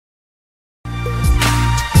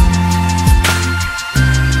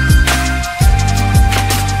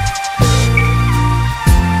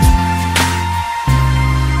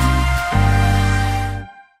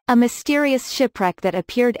A mysterious shipwreck that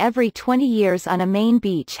appeared every 20 years on a Maine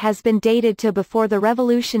beach has been dated to before the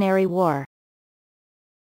Revolutionary War.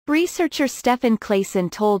 Researcher Stephen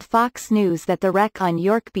Clayson told Fox News that the wreck on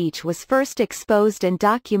York Beach was first exposed and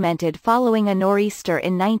documented following a nor'easter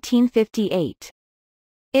in 1958.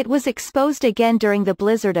 It was exposed again during the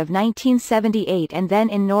blizzard of 1978 and then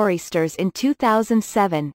in nor'easters in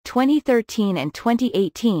 2007, 2013 and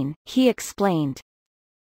 2018, he explained.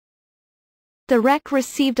 The wreck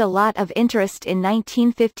received a lot of interest in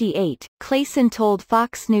 1958, Clayson told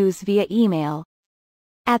Fox News via email.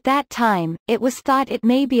 At that time, it was thought it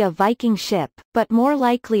may be a Viking ship, but more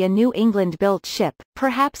likely a New England-built ship,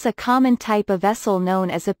 perhaps a common type of vessel known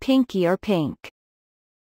as a pinky or pink.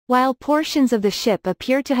 While portions of the ship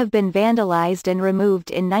appear to have been vandalized and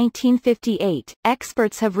removed in 1958,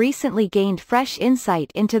 experts have recently gained fresh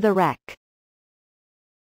insight into the wreck.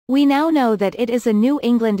 We now know that it is a New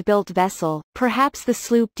England-built vessel, perhaps the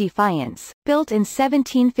sloop Defiance, built in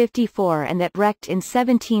 1754 and that wrecked in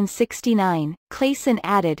 1769, Clayson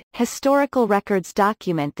added. Historical records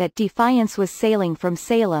document that Defiance was sailing from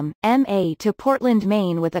Salem, MA to Portland,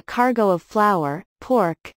 Maine with a cargo of flour,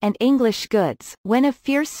 pork, and English goods, when a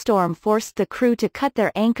fierce storm forced the crew to cut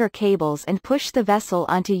their anchor cables and push the vessel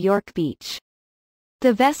onto York Beach.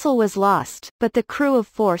 The vessel was lost, but the crew of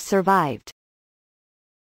 4 survived.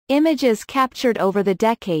 Images captured over the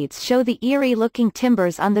decades show the eerie-looking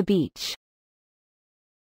timbers on the beach.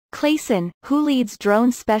 Clayson, who leads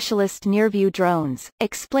drone specialist Nearview Drones,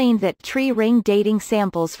 explained that tree ring dating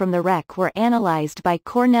samples from the wreck were analyzed by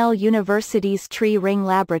Cornell University's Tree Ring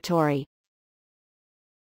Laboratory.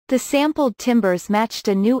 The sampled timbers matched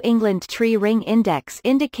a New England tree ring index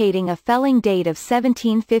indicating a felling date of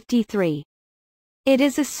 1753. It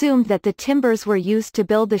is assumed that the timbers were used to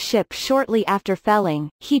build the ship shortly after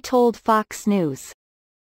felling, he told Fox News.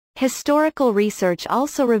 Historical research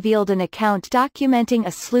also revealed an account documenting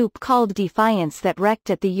a sloop called Defiance that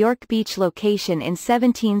wrecked at the York Beach location in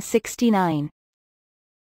 1769.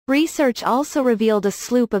 Research also revealed a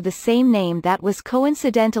sloop of the same name that was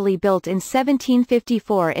coincidentally built in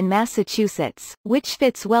 1754 in Massachusetts, which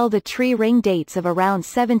fits well the tree ring dates of around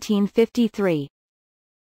 1753.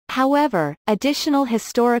 However, additional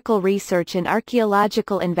historical research and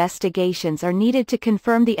archaeological investigations are needed to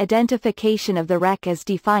confirm the identification of the wreck as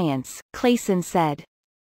Defiance, Clayson said.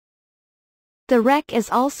 The wreck is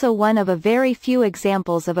also one of a very few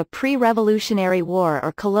examples of a pre-Revolutionary War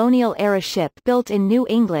or colonial-era ship built in New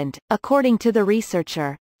England, according to the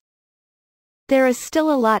researcher. There is still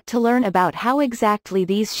a lot to learn about how exactly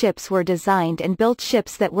these ships were designed and built.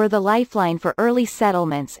 Ships that were the lifeline for early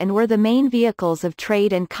settlements and were the main vehicles of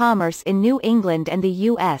trade and commerce in New England and the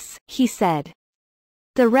U.S., he said.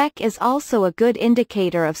 The wreck is also a good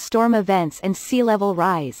indicator of storm events and sea level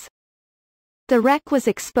rise. The wreck was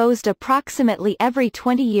exposed approximately every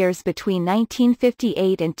 20 years between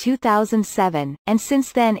 1958 and 2007, and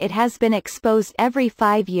since then it has been exposed every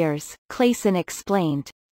 5 years, Clayson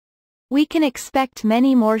explained. We can expect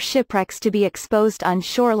many more shipwrecks to be exposed on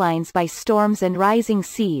shorelines by storms and rising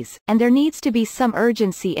seas, and there needs to be some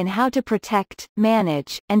urgency in how to protect,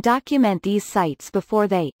 manage, and document these sites before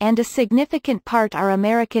they, and a significant part our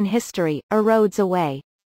American history, erodes away.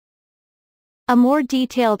 A more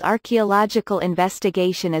detailed archaeological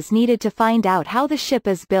investigation is needed to find out how the ship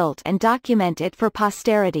is built and document it for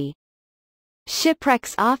posterity.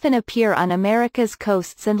 Shipwrecks often appear on America's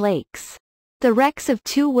coasts and lakes. The wrecks of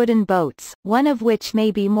 2 wooden boats, one of which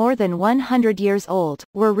may be more than 100 years old,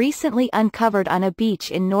 were recently uncovered on a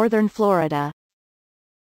beach in northern Florida.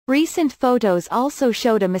 Recent photos also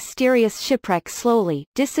showed a mysterious shipwreck slowly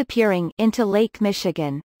disappearing into Lake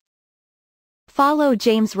Michigan. Follow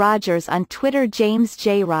James Rogers on Twitter. James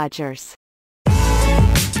J. Rogers.